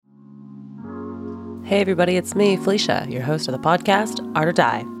Hey everybody, it's me, Felicia, your host of the podcast, Art or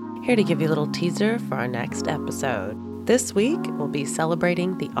Die, here to give you a little teaser for our next episode. This week, we'll be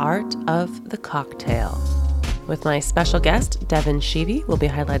celebrating the art of the cocktail. With my special guest, Devin Sheevy, we'll be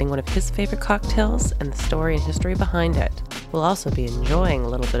highlighting one of his favorite cocktails and the story and history behind it. We'll also be enjoying a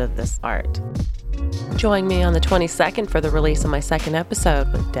little bit of this art. Join me on the 22nd for the release of my second episode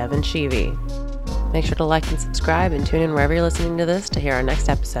with Devin Sheevy. Make sure to like and subscribe and tune in wherever you're listening to this to hear our next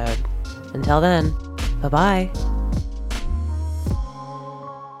episode. Until then, bye-bye.